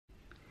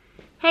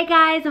Hey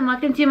guys, and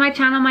welcome to my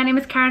channel. My name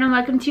is Karen and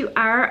welcome to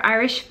our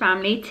Irish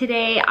family.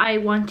 Today I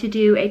want to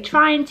do a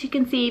trying to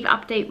conceive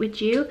update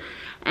with you.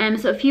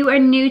 So if you are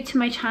new to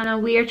my channel,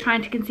 we are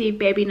trying to conceive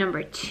baby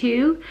number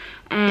 2.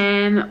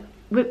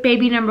 With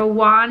baby number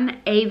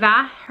 1,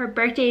 Ava, her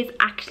birthday is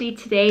actually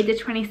today, the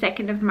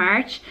 22nd of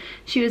March.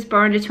 She was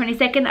born the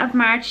 22nd of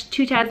March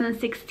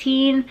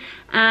 2016,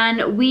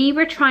 and we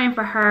were trying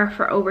for her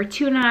for over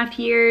 2.5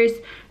 years.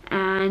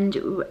 And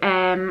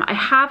I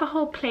have a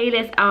whole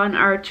playlist on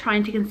our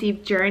trying to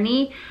conceive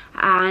journey,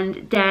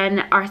 and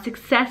then our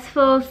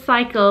successful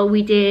cycle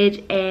we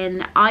did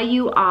in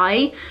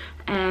IUI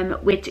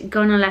with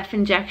gonal-F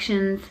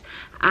injections.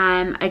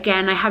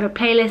 Again, I have a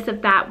playlist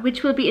of that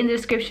which will be in the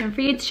description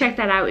for you to check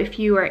that out if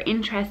you are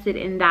interested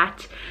in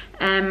that.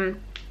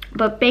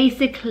 But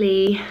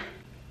basically,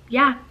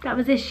 yeah, that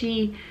was it.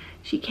 She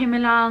came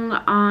along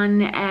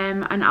on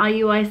an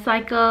IUI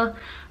cycle,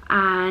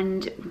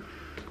 and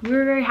we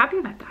were very happy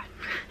about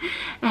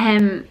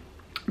that.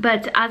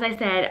 But as I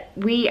said,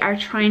 we are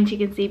trying to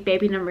conceive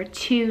baby number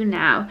 2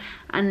 now,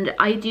 and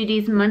I do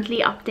these monthly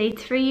updates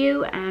for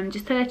you,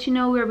 just to let you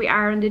know where we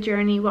are on the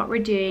journey, what we're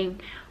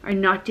doing or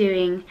not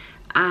doing,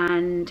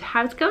 and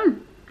how it's going.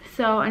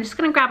 So I'm just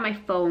gonna grab my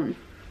phone.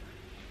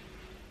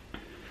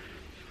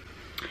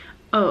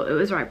 Oh, it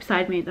was right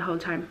beside me the whole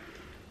time.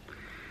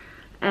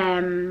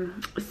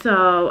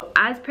 So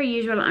as per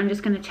usual, I'm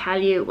just going to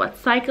tell you what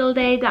cycle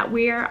day that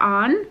we're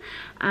on,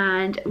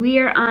 and we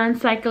are on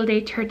cycle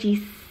day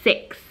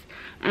 36.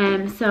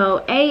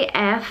 So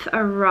AF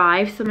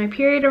arrived, so my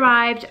period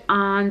arrived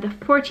on the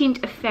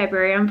 14th of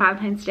February on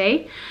Valentine's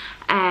Day,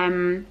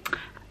 and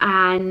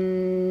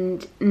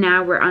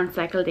now we're on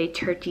cycle day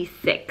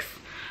 36.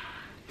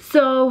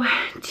 So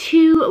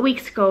 2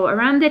 weeks ago,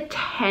 around the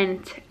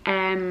 10th,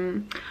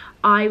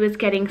 I was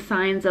getting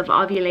signs of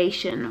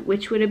ovulation,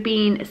 which would have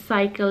been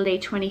cycle day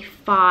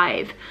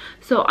 25.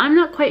 So I'm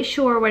not quite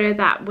sure whether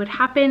that would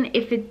happen.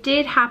 If it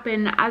did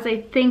happen, as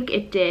I think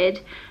it did,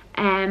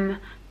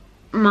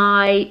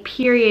 my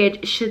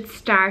period should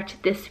start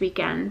this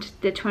weekend,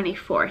 the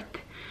 24th.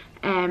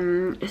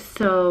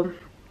 So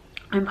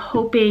I'm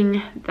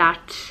hoping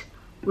that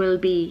will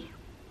be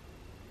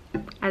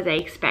as I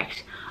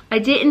expect. I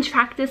didn't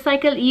track this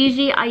cycle.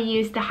 Usually I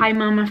use the Hi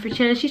Mama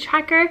fertility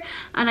tracker,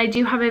 and I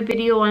do have a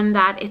video on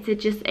that.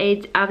 It's just a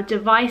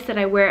device that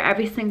I wear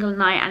every single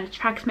night, and it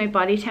tracks my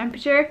body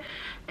temperature.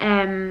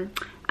 And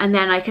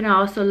then I can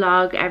also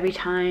log every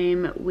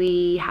time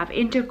we have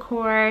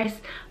intercourse,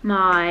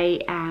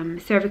 my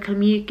cervical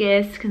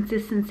mucus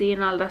consistency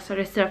and all that sort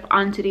of stuff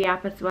onto the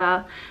app as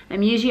well.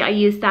 Usually I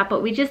use that,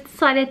 but we just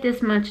decided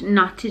this month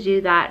not to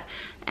do that.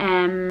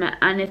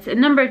 And it's a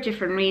number of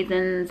different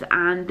reasons,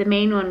 and the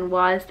main one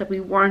was that we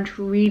weren't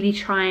really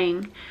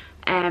trying.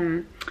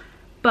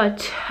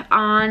 But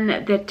on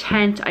the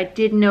 10th I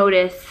did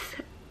notice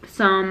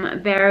some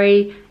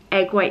very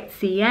egg white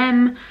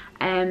CM,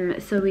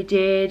 so we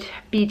did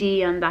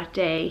BD on that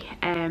day,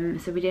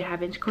 so we did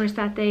have intercourse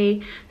that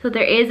day. So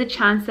there is a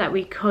chance that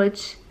we could,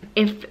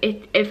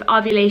 if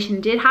ovulation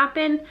did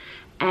happen,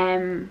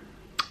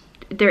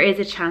 there is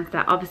a chance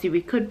that obviously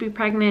we could be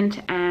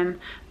pregnant,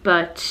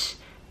 but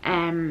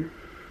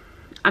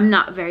I'm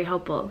not very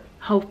hopeful,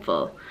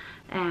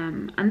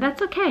 and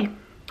that's okay.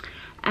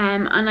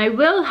 And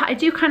I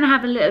do kind of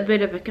have a little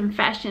bit of a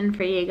confession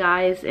for you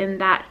guys, in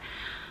that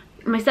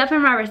myself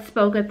and Robert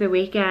spoke at the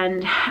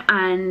weekend,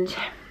 and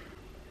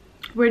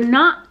we're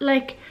not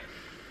like,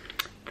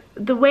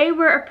 the way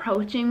we're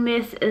approaching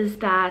this is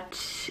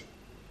that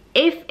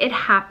if it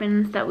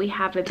happens that we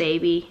have a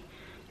baby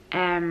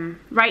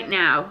right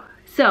now.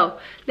 So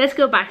let's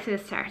go back to the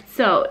start.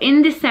 So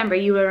in December,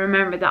 you will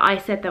remember that I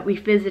said that we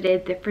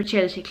visited the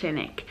fertility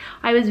clinic.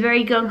 I was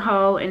very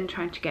gung-ho in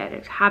trying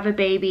to have a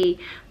baby.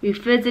 We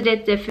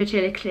visited the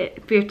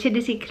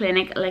fertility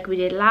clinic like we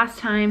did last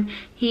time.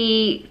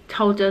 He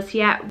told us,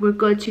 yeah, we're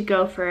good to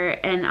go for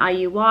an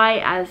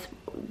IUI, as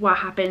what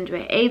happened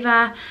with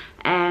Ava,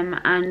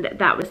 and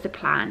that was the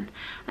plan.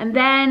 And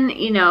then,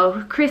 you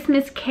know,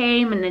 Christmas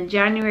came, and then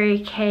January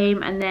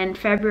came, and then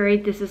February,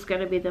 this is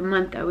going to be the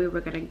month that we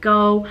were going to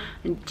go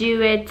and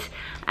do it.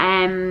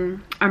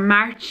 Or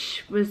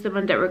March was the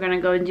month that we're going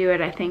to go and do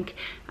it, I think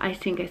I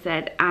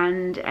said.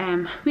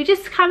 And we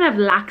just kind of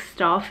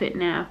laxed off it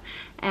now.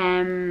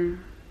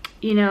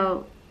 You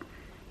know,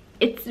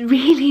 it's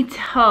really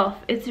tough.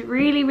 It's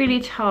really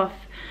tough,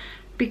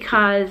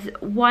 because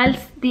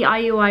whilst the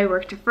IUI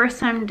worked the first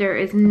time, there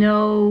is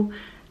no,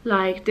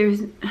 like,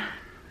 there's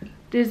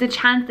a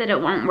chance that it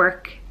won't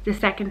work the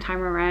second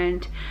time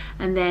around.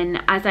 And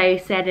then, as I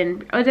said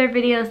in other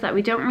videos, that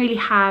we don't really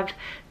have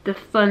the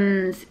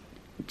funds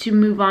to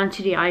move on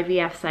to the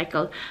IVF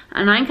cycle,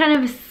 and I'm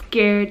kind of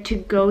scared to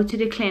go to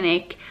the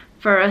clinic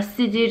for us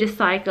to do the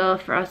cycle,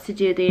 for us to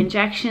do the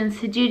injections,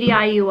 to do the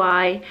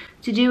IUI,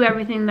 to do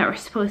everything that we're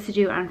supposed to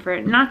do, and for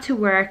it not to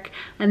work,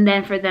 and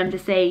then for them to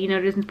say, you know,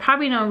 there's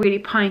probably no really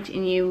point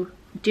in you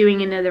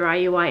doing another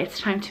IUI, it's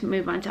time to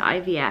move on to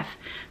IVF,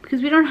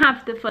 because we don't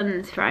have the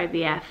funds for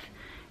IVF.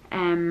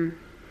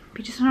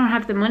 We just don't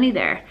have the money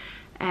there.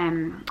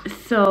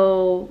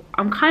 So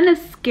I'm kind of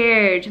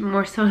scared,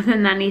 more so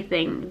than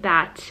anything,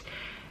 that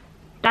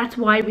that's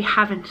why we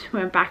haven't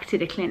went back to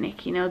the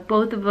clinic. You know,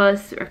 both of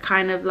us are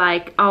kind of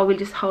like, oh, we'll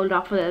just hold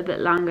off a little bit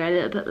longer, a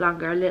little bit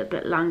longer, a little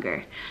bit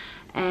longer.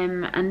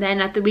 And then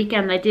at the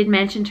weekend I did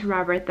mention to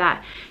Robert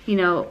that, you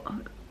know,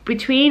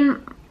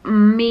 between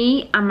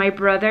me and my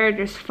brother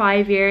there's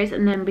 5 years,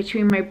 and then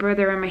between my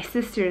brother and my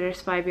sister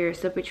there's 5 years,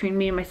 so between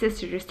me and my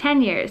sister there's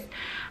 10 years.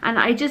 And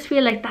I just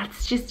feel like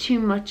that's just too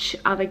much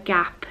of a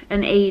gap,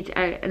 an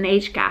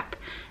age gap,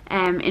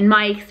 in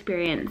my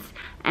experience,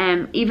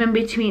 even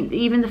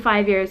the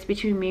 5 years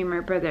between me and my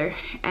brother.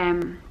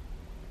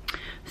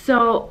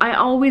 So I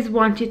always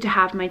wanted to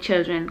have my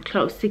children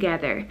close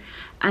together,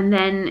 and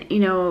then, you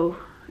know,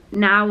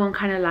 now I'm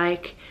kind of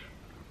like,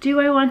 do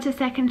I want a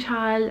second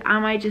child?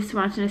 Am I just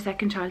wanting a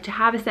second child to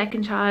have a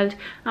second child?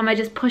 Am I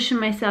just pushing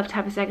myself to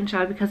have a second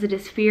child because of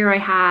this fear I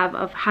have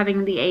of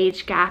having the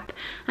age gap?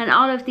 And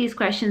all of these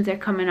questions are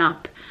coming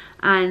up,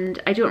 and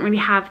I don't really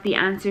have the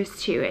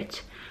answers to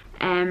it.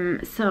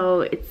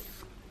 So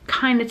it's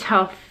kind of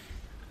tough.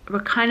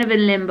 We're kind of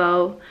in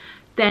limbo.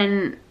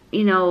 Then,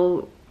 you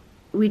know,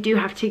 we do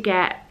have to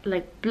get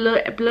like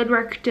blood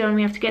work done.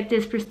 We have to get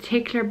this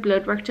particular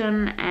blood work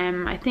done.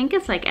 I think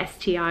it's like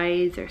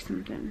STIs or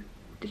something,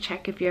 to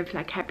check if you have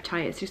like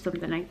hepatitis or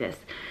something like this.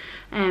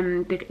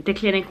 The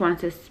clinic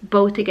wants us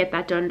both to get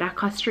that done. That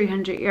costs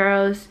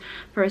 €300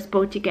 for us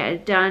both to get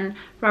it done.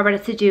 Robert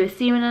has to do a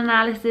semen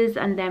analysis,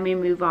 and then we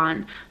move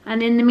on.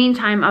 And in the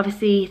meantime,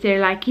 obviously, they're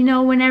like, you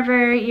know,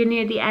 whenever you're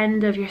near the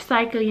end of your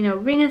cycle, you know,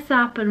 ring us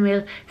up and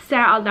we'll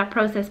start all that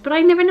process. But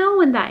I never know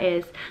when that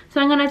is,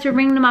 so I'm gonna have to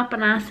ring them up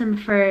and ask them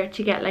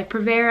to get like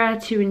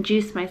Provera to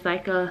induce my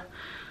cycle.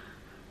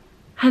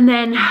 And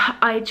then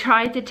I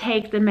tried to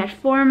take the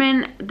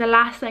metformin. The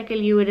last cycle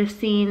you would have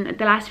seen,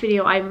 the last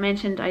video I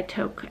mentioned I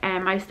took,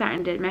 I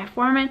started the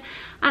metformin,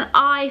 and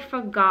I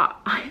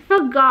forgot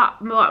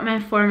what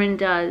metformin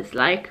does.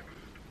 Like,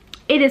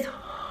 it is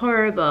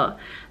horrible.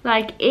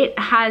 Like, it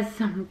has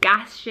some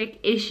gastric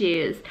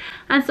issues,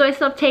 and so I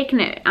stopped taking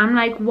it. I'm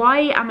like, why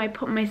am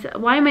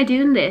I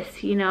doing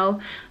this, you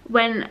know,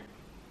 when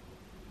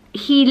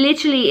he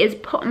literally is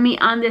putting me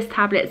on this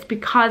tablets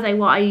because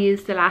what I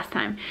used the last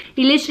time.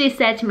 He literally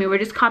said to me, we're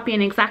just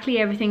copying exactly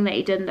everything that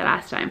you did the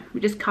last time. We're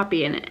just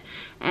copying it.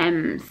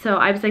 So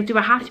I was like, do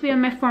I have to be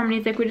on metformin?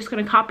 He's like, we're just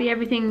going to copy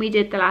everything we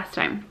did the last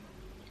time.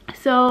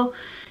 So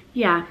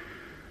yeah,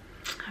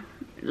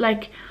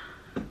 like,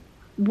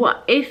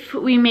 what if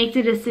we make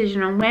the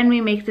decision, and when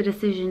we make the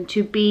decision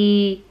to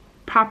be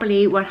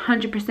properly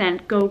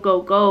 100%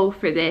 go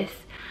for this,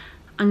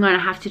 I'm going to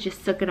have to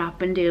just suck it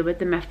up and deal with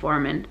the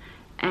metformin.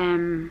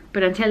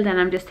 But until then,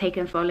 I'm just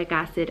taking folic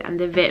acid and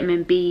the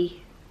vitamin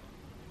B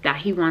that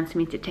he wants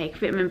me to take,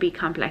 vitamin B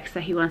complex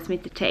that he wants me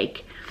to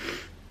take.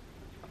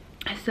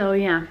 So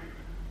yeah,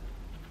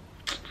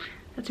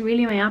 that's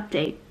really my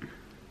update.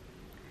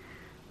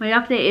 My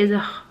update is a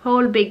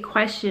whole big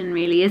question,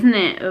 really, isn't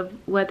it, of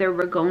whether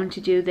we're going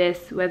to do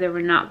this, whether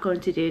we're not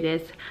going to do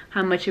this,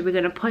 how much are we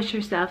going to push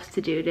ourselves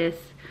to do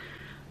this.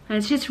 And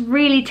it's just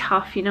really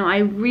tough, you know. I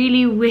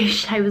really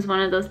wish I was one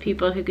of those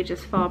people who could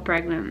just fall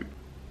pregnant.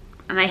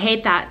 And I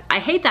hate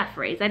that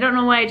phrase. I don't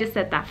know why I just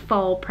said that,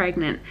 fall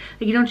pregnant.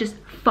 Like, you don't just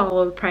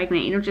fall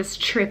pregnant, you don't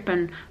just trip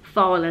and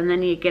fall and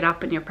then you get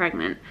up and you're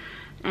pregnant.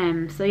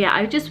 So yeah,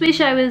 I just wish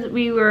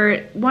we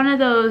were one of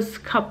those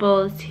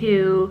couples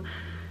who,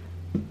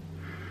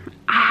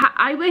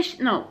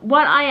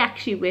 what I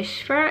actually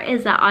wish for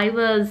is that I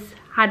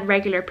had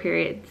regular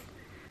periods.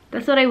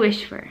 That's what I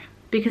wish for,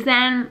 because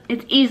then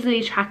it's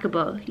easily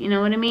trackable, you know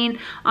what I mean?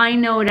 I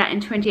know that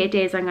in 28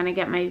 days I'm gonna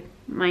get my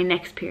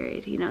next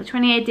period, you know,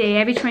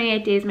 every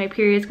 28 days my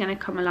period's gonna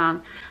come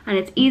along, and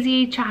it's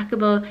easy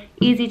trackable,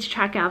 easy to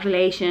track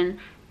ovulation,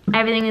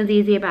 everything is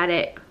easy about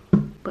it.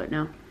 But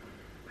no,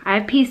 I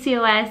have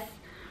PCOS,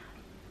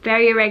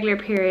 very irregular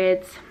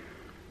periods,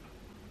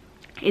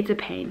 it's a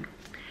pain.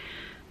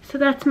 So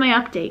that's my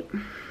update.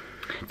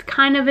 It's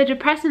kind of a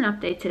depressing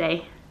update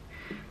today.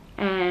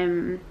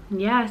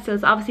 Yeah, so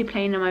it's obviously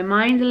playing on my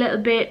mind a little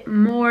bit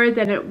more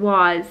than it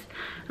was,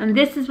 and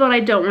this is what I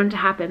don't want to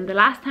happen. The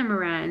last time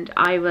around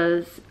I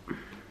was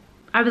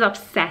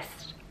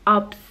obsessed,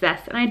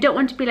 and I don't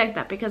want to be like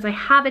that, because I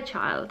have a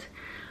child.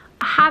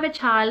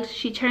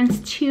 She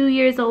turns 2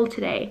 years old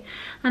today,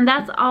 and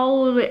that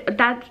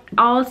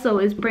also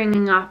is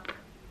bringing up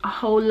a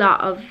whole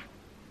lot of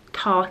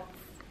thoughts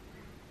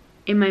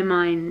in my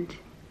mind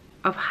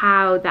of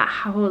how that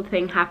whole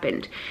thing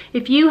happened.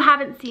 If you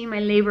haven't seen my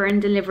labor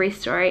and delivery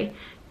story,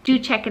 do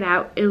check it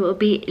out. It will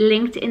be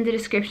linked in the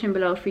description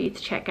below for you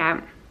to check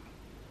out.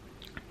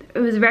 It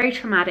was very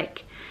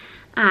traumatic,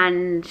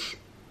 and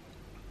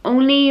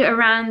only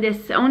around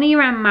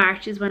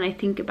March is when I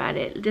think about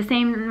it. The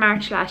same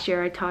March last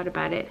year I thought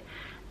about it,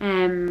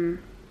 and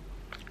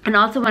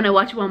also when I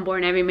watch One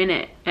Born Every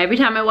Minute. Every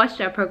time I watch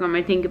that program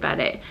I think about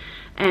it.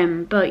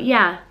 But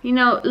yeah, you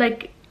know,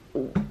 like,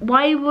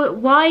 why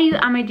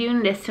am I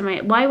doing this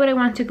to why would I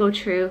want to go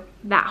through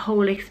that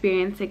whole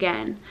experience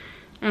again?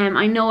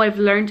 I know I've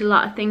learned a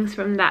lot of things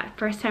from that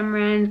first time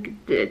around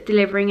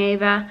delivering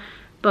Ava,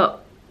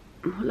 but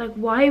like,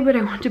 why would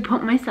I want to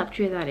put myself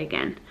through that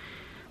again?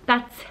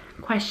 That's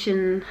a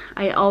question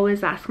I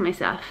always ask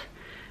myself.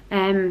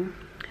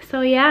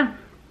 So yeah,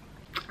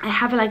 I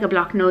have like a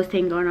blocked nose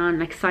thing going on,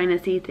 like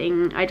sinusy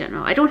thing. I don't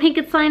know, I don't think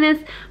it's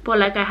sinus, but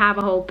like I have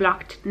a whole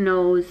blocked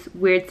nose,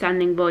 weird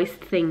sounding voice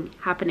thing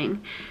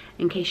happening,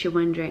 in case you're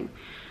wondering.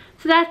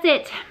 So that's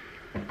it.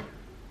 I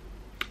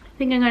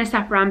think I'm gonna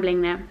stop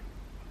rambling now.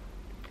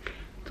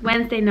 It's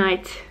Wednesday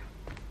night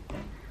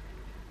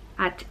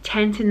at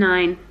 10 to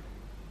 9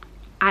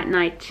 at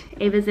night.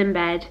 Ava's in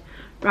bed.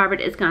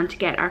 Robert is gone to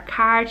get our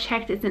car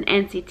checked. It's an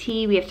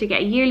NCT. We have to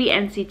get a yearly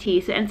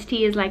NCT. So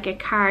NCT is like a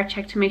car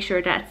check to make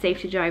sure that it's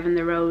safe to drive on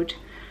the road.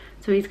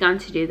 So he's gone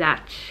to do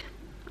that.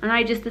 And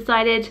I just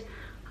decided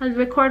I'll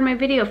record my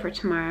video for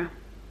tomorrow.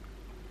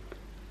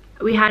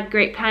 We had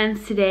great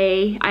plans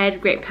today. I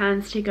had great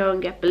plans to go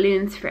and get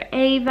balloons for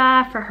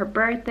Ava for her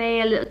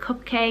birthday, a little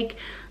cupcake,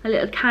 a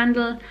little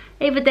candle.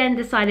 Ava then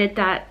decided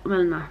that,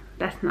 well, no,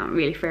 that's not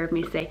really fair of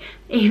me to say.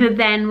 Ava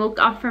then woke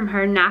up from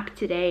her nap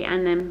today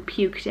and then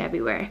puked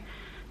everywhere.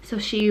 So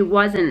she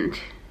wasn't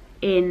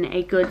in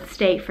a good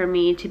state for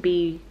me to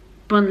be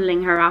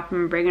bundling her up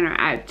and bringing her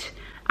out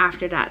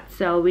after that.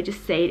 So we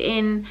just stayed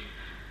in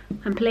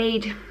and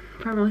played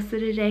for most of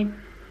the day.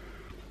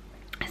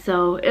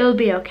 So it'll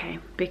be okay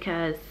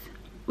because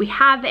we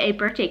have a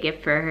birthday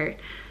gift for her.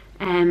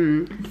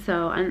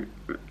 So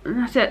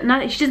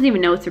she doesn't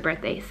even know it's her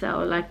birthday, so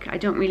like I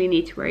don't really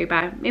need to worry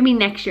about it. Maybe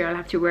next year I'll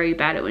have to worry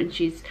about it when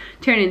she's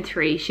turning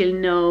 3. She'll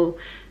know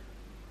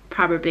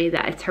probably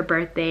that it's her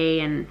birthday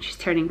and she's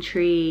turning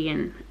 3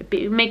 and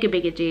make a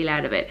bigger deal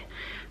out of it.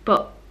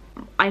 But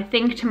I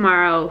think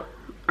tomorrow,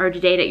 or the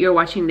day that you're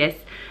watching this,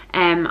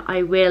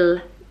 I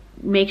will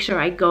make sure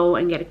I go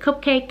and get a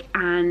cupcake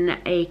and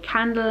a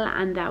candle,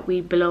 and that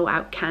we blow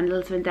out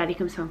candles when Daddy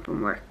comes home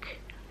from work,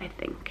 I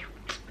think.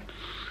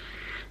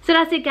 So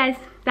that's it, guys.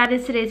 That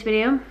is today's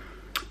video.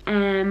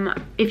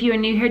 If you are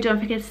new here, don't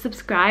forget to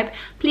subscribe.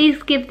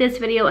 Please give this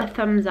video a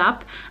thumbs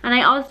up. And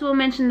I also will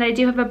mention that I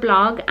do have a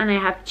blog, and I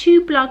have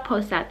 2 blog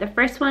posts out. The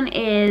first one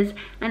is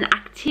an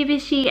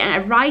activity,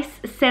 a rice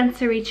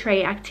sensory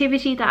tray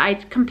activity that I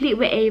complete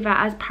with Ava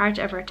as part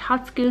of our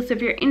tot school. So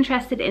if you're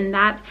interested in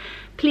that,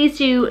 please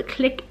do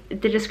click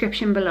the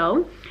description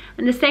below.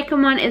 And the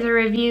second one is a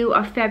review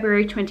of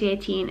February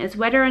 2018, as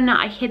whether or not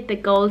I hit the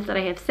goals that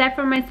I have set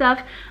for myself,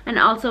 and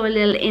also a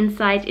little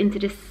insight into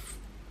the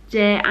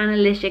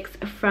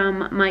analytics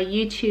from my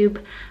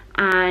YouTube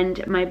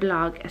and my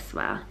blog as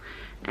well.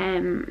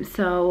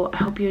 So I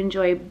hope you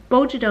enjoy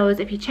both of those.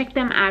 If you check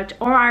them out,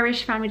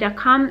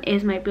 ourishfamily.com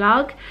is my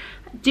blog.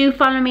 Do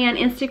follow me on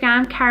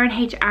Instagram, Karen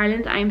H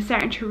Ireland. I am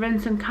starting to run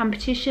some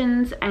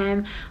competitions.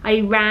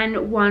 I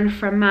ran one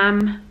for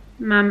Mam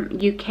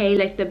UK,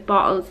 like the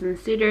bottles and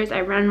suitors.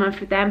 I ran one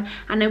for them,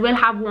 and I will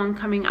have one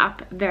coming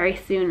up very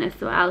soon as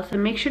well. So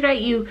make sure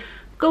that you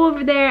go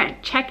over there,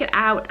 check it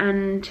out,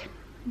 and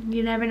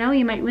you never know,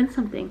 you might win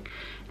something.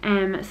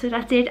 So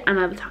that's it, and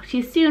I will talk to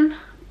you soon.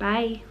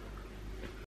 Bye.